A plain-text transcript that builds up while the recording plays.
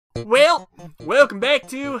Well, welcome back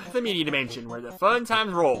to the media dimension, where the fun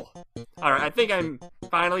times roll. Alright, I think I'm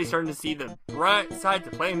finally starting to see the bright side to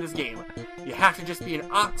playing this game. You have to just be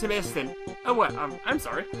an optimist and... Oh, what? I'm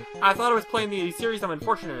sorry. I thought I was playing the series of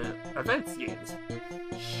unfortunate events games.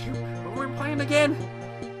 Shoot, what were we playing again?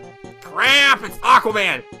 Crap, it's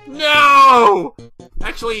Aquaman! No!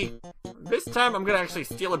 Actually, this time I'm gonna actually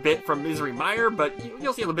steal a bit from Misery Mire, but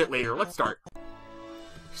you'll see a little bit later. Let's start.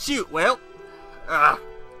 Shoot, well...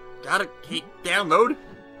 Gotta keep download.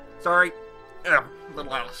 Sorry. A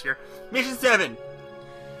little lost here. Mission 7.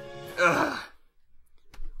 I'm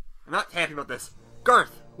not happy about this.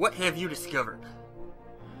 Garth, what have you discovered?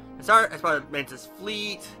 Sorry, I spotted Mantis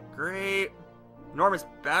fleet. Great. Enormous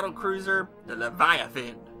battle cruiser. The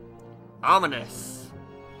Leviathan. Ominous.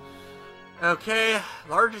 Okay.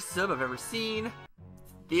 Largest sub I've ever seen.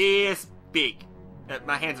 This big.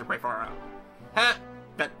 My hands are quite far out. Huh?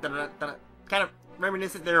 Kind of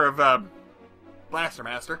reminiscent there of, Blaster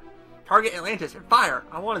Master. Target Atlantis and fire!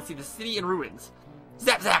 I want to see the city in ruins.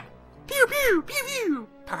 Zap zap! Pew pew! Pew pew!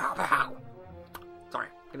 Pow pow pow! Sorry,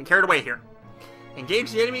 getting carried away here.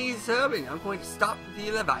 Engage the enemy sub and I'm going to stop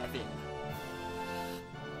the Leviathan.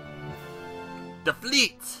 The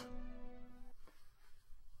fleet!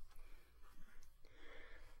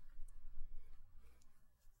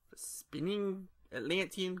 The spinning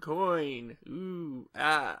Atlantean coin. Ooh,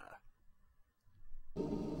 ah.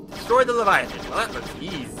 Destroy the Leviathan. Well, that looks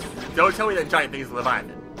easy. Don't tell me that giant thing is the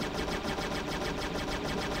Leviathan.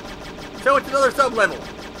 So it's another sub-level.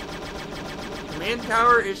 Command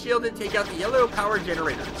tower is shielded. Take out the yellow power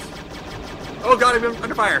generators. Oh god, I'm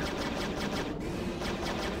under fire.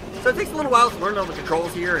 So it takes a little while to learn all the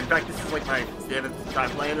controls here. In fact, this is like my 7th time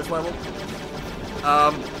playing this level.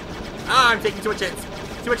 I'm taking too much hits.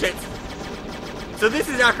 Too much hits. So this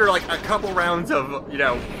is after like a couple rounds of, you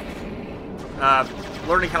know,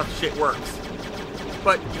 learning how shit works.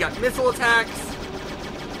 But you got missile attacks.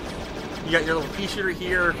 You got your little pea shooter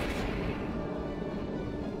here.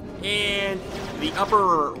 And the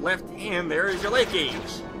upper left hand there is your life gauge.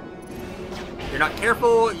 If you're not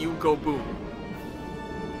careful, you go boom.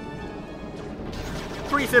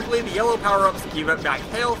 Pretty simply, the yellow power-ups give up back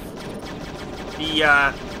health. The,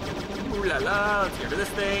 ooh la la, let's get rid of this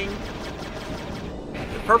thing.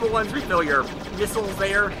 The purple ones refill your missiles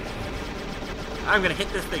there. I'm gonna hit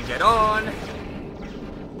this thing dead on.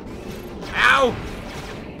 Ow!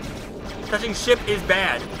 Touching ship is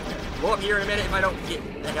bad. Blow up here in a minute if I don't get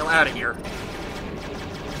the hell out of here.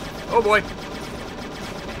 Oh boy.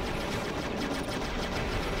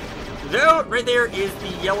 Though, right there is the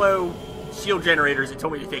yellow shield generators it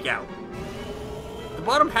told me to take out. The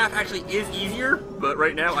bottom half actually is easier, but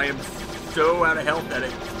right now I am so out of health that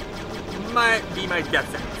it might be my death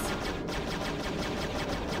sentence.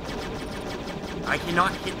 I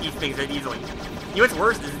cannot hit these things that easily. You know what's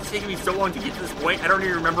worse is it's taking me so long to get to this point, I don't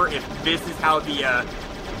even remember if this is how the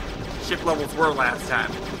ship levels were last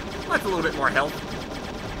time. That's a little bit more health.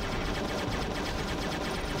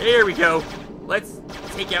 There we go. Let's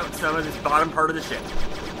take out some of this bottom part of the ship.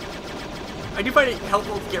 I do find it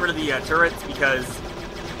helpful to get rid of the turrets because,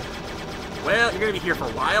 well, you're going to be here for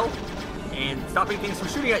a while, and stopping things from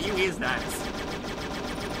shooting at you is nice.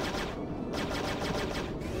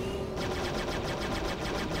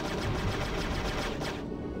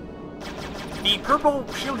 The purple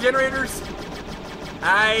shield generators,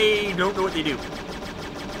 I don't know what they do.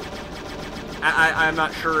 I'm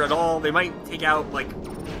not sure at all. They might take out, like,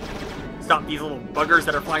 stop these little buggers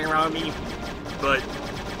that are flying around me, but,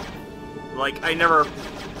 like, I never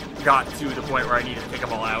got to the point where I needed to take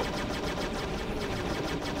them all out.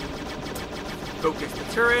 Focus the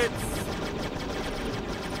turrets.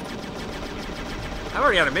 I'm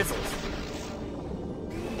already out of missiles.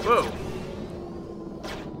 Whoa.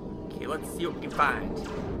 Let's see what we can find.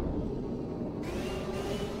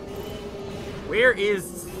 Where is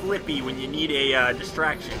Slippy when you need a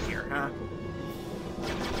distraction here, huh?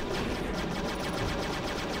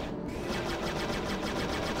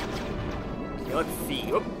 Okay, let's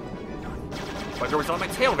see. Oop. Bugger was on my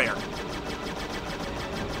tail there.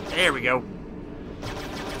 There we go.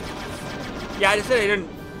 Yeah, I just said I didn't,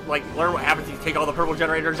 like, learn what happens if you take all the purple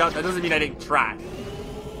generators out. That doesn't mean I didn't try.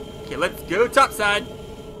 Okay, let's go topside.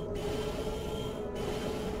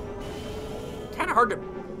 Kind of hard to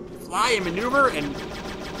fly and maneuver and...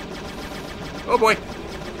 Oh boy.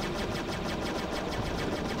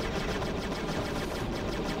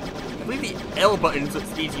 I believe the L button's what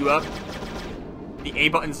speeds you up. The A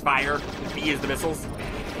button's fire. The B is the missiles.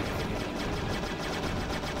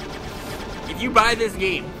 If you buy this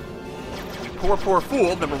game, you poor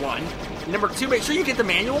fool, number one. Number two, make sure you get the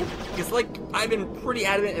manual. Because like I've been pretty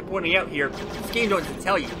adamant at pointing out here, this game doesn't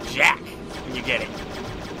tell you jack when you get it.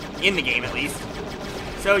 In the game, at least.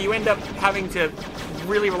 So you end up having to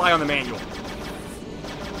really rely on the manual.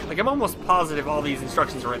 Like, I'm almost positive all these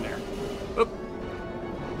instructions are in there. Oop.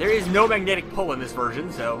 There is no magnetic pull in this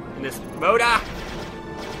version, so in this mode, I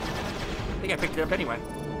think I picked it up anyway.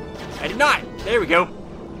 I did not! There we go.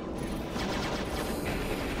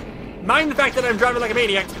 Mind the fact that I'm driving like a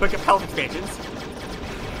maniac to pick up health expansions.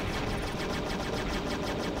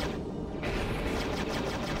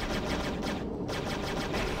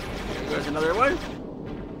 There goes another one.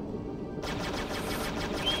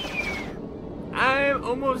 I'm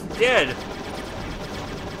almost dead.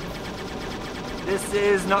 This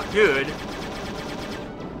is not good.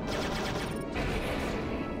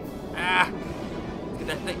 Ah. Let's get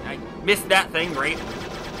that thing. I missed that thing. Great.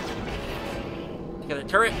 Let's get the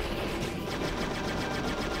turret.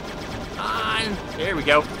 On. There we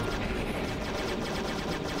go.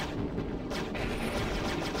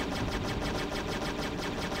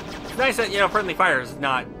 It's nice that, you know, friendly fire is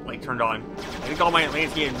not, like, turned on. I think all my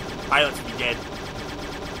Atlantean pilots would be dead.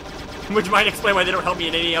 Which might explain why they don't help me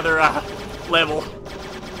in any other level.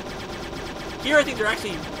 Here I think they're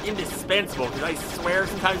actually indispensable, because I swear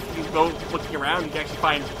sometimes if you go looking around, you can actually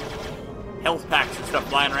find health packs and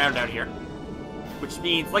stuff lying around down here. Which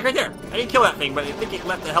means, like right there, I didn't kill that thing, but I think it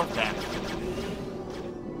left the health pack.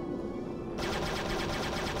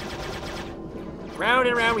 Round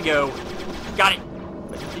and round we go. Got it.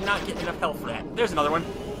 But did not get enough health for that. There's another one.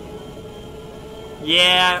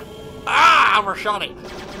 Yeah. Ah, overshot it.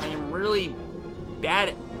 I am really bad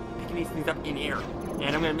at picking these things up in air.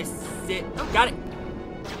 And I'm gonna miss it. Oh, got it.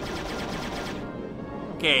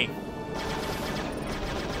 Okay.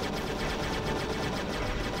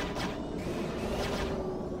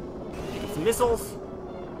 Pick up some missiles.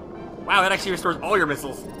 Wow, that actually restores all your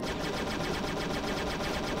missiles.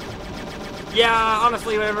 Yeah,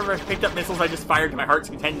 honestly, whenever I picked up missiles, I just fired to my heart's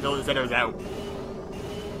content until it said I was out.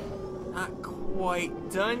 Not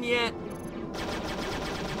quite done yet.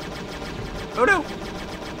 Oh no!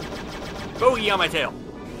 Bogey on my tail.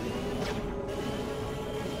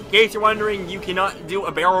 In case you're wondering, you cannot do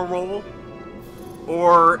a barrel roll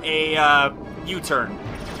or a U-turn.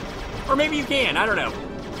 Or maybe you can, I don't know.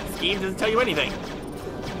 This game doesn't tell you anything.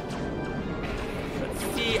 Let's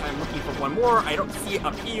see, I'm looking for one more. I don't see it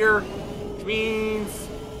up here, which means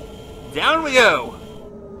down we go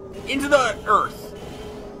into the earth.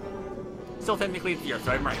 Still technically it's the earth,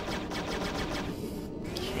 so I'm right.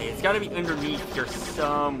 Okay, it's got to be underneath here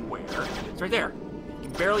somewhere. It's right there. You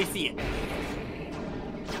can barely see it.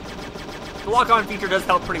 The lock-on feature does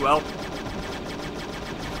help pretty well.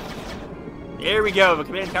 There we go, the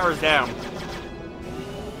command tower's down.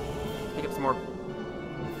 Pick up some more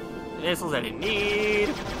missiles I didn't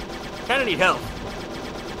need. Kinda need help.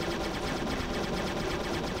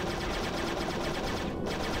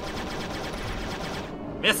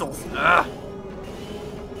 Missiles! Ugh!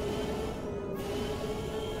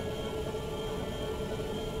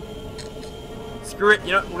 Screw it,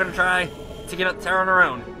 you know, we're gonna try to get up the tower on our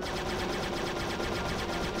own.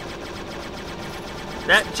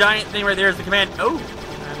 That giant thing right there is the command. Oh,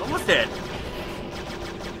 I'm almost dead.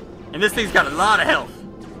 And this thing's got a lot of health.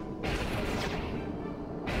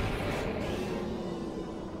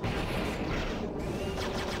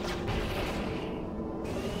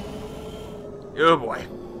 Oh boy.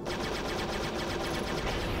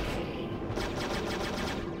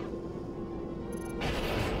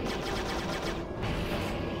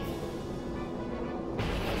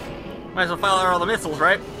 Might as well fire all the missiles,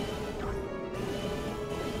 right?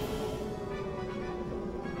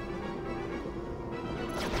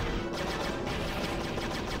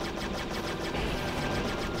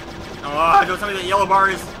 Oh, don't tell me that yellow bar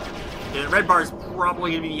is... The red bar is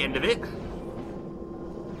probably going to be the end of it.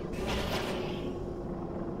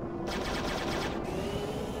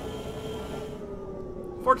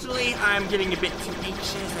 Fortunately, I'm getting a bit too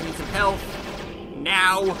anxious. I need some health.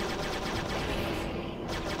 Now.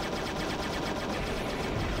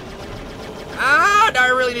 Ah, now I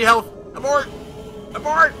really need health. Abort!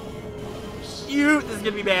 Abort! Shoot, this is going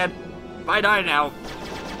to be bad. If I die now,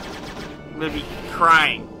 I'm going to be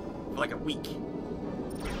crying for like a week.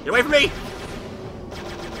 Get away from me!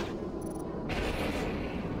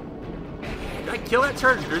 Did I kill that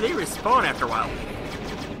turret? Or do they respawn after a while?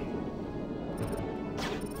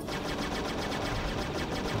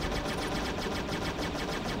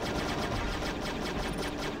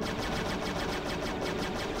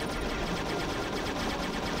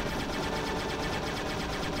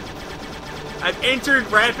 I've entered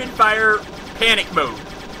rapid fire panic mode.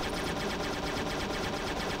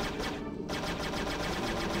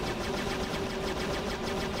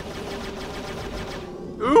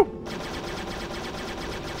 Ooh!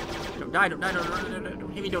 Don't die, don't die,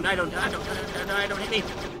 don't hit me, don't die, don't die, don't hit me.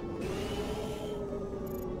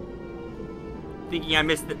 Thinking I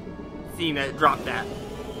missed the scene that dropped that.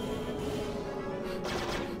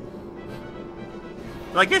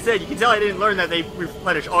 Like I said, you can tell I didn't learn that they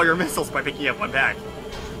replenish all your missiles by picking up one back.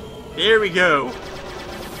 There we go.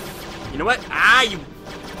 You know what? Ah, you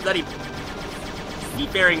bloody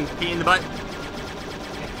seafaring pain in the butt.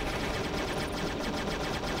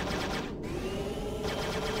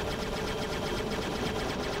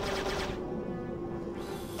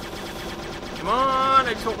 Come on,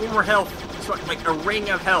 I just want one more health. I just want like a ring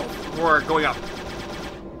of health before going up.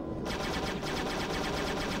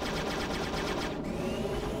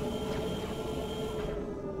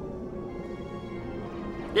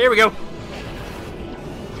 There we go.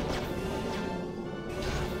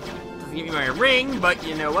 Doesn't give me my ring, but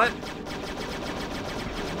you know what?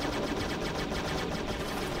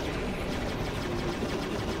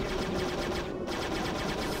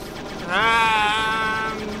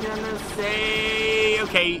 I'm gonna say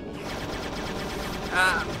okay.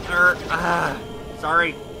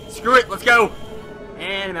 Sorry. Screw it. Let's go.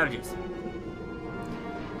 And I'm out of juice.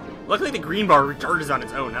 Luckily, the green bar recharges on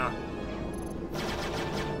its own, huh?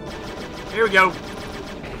 Here we go.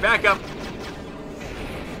 Back up.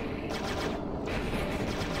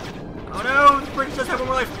 Oh no, the bridge does have one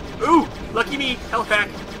more life. Ooh, lucky me. Health back.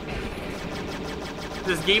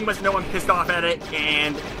 This game must know I'm pissed off at it,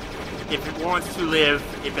 and if it wants to live,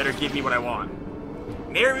 it better give me what I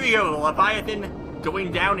want. There we go, the Leviathan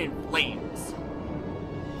going down in flames.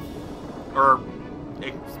 Or,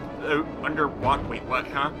 underwater, wait, what,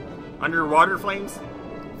 huh? Underwater flames?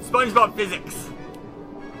 SpongeBob physics.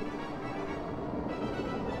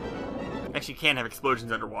 Actually, you can't have explosions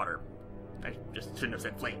underwater. I just shouldn't have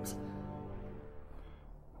said flames.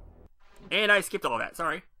 And I skipped all that,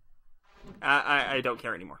 sorry. I don't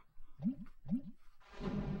care anymore.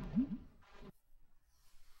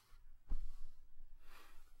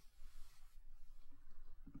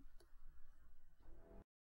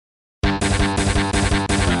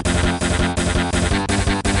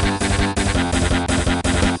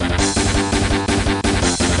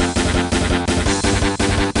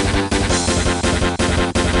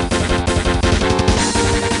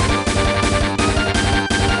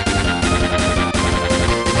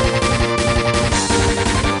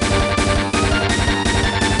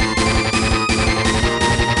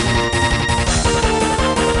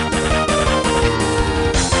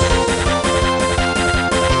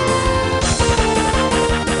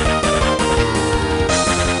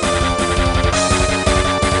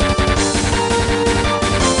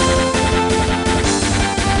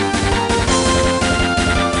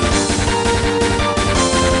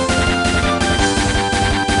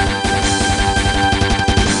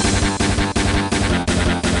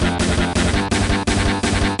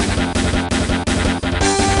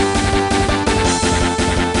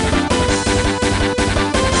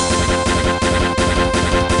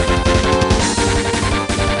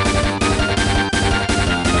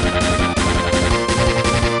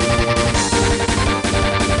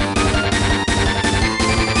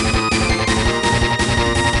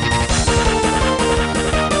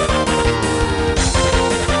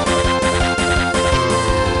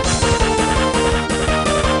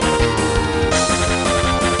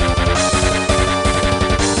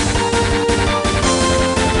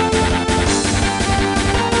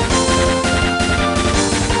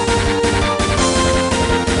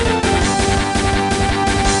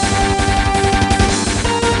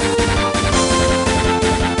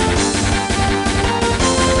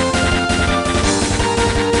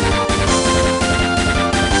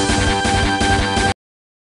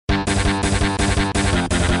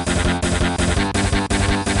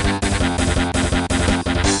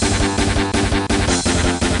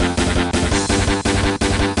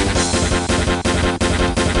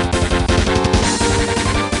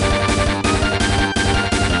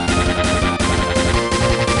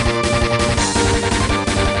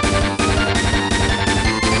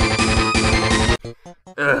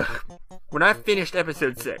 When I finished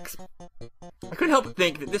episode 6, I couldn't help but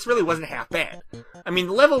think that this really wasn't half bad. I mean,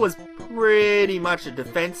 the level was pretty much a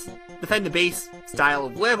defend the base style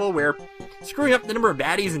of level where screwing up the number of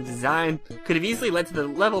baddies in design could have easily led to the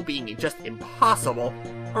level being just impossible,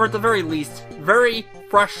 or at the very least, very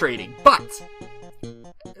frustrating. But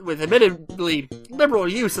with admittedly liberal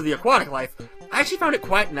use of the aquatic life, I actually found it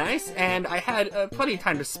quite nice, and I had plenty of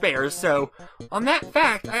time to spare, so on that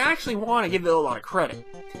fact, I actually want to give it a lot of credit.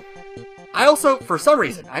 I also, for some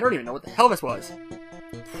reason, I don't even know what the hell this was.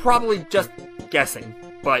 Probably just guessing,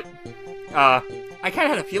 but, I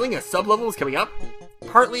kind of had a feeling a sub-level was coming up.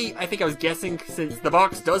 Partly, I think I was guessing since the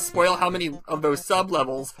box does spoil how many of those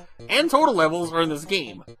sub-levels and total levels are in this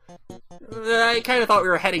game. I kind of thought we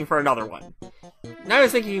were heading for another one. Now I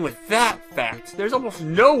was thinking with that fact, there's almost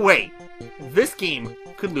no way this game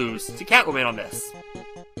could lose to Catwoman on this.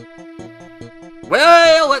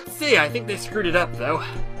 Well, let's see. I think they screwed it up, though.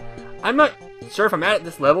 I'm not sure if I'm at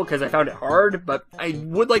this level because I found it hard, but I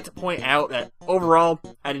would like to point out that overall,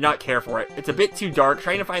 I did not care for it. It's a bit too dark.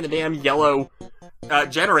 Trying to find the damn yellow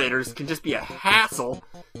generators can just be a hassle.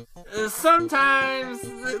 Sometimes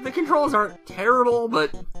the controls aren't terrible,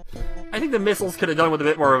 but I think the missiles could have done with a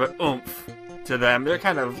bit more of an oomph to them. They're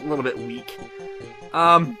kind of a little bit weak.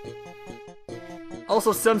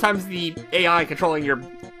 Also, sometimes the AI controlling your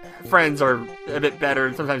friends are a bit better,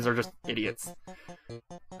 and sometimes they're just idiots.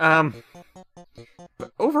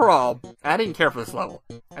 But overall, I didn't care for this level.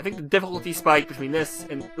 I think the difficulty spike between this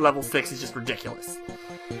and level 6 is just ridiculous.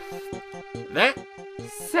 That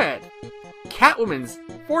said, Catwoman's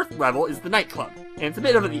 4th level is the nightclub, and it's a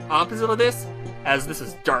bit of the opposite of this, as this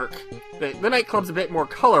is dark. The nightclub's a bit more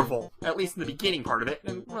colorful, at least in the beginning part of it,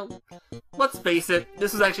 and, well, let's face it,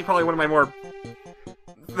 this is actually probably one of my more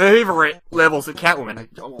favorite levels of Catwoman.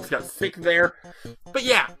 I almost got sick there. But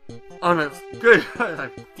yeah, on a good,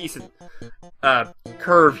 decent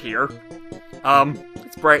curve here.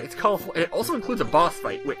 It's bright, it's colorful, and it also includes a boss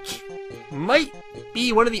fight, which might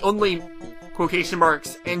be one of the only, quotation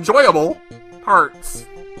marks, enjoyable parts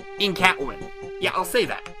in Catwoman. Yeah, I'll say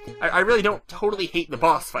that. I really don't totally hate the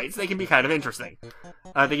boss fights. They can be kind of interesting.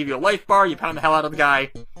 They give you a life bar, you pound the hell out of the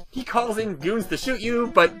guy. He calls in goons to shoot you,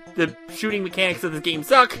 but the shooting mechanics of this game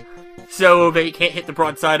suck, so they can't hit the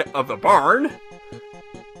broadside of the barn.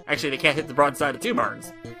 Actually, they can't hit the broadside of 2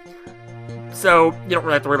 barns. So, you don't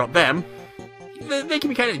really have to worry about them. They can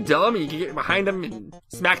be kind of dumb, and you can get behind them and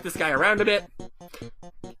smack this guy around a bit.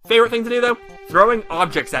 Favorite thing to do, though? Throwing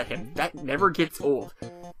objects at him. That never gets old.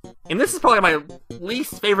 And this is probably my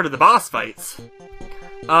least favorite of the boss fights.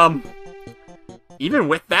 Even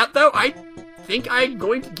with that, though, I think I'm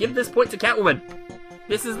going to give this point to Catwoman.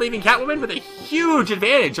 This is leaving Catwoman with a huge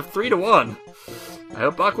advantage of 3-1. I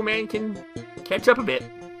hope Aquaman can catch up a bit.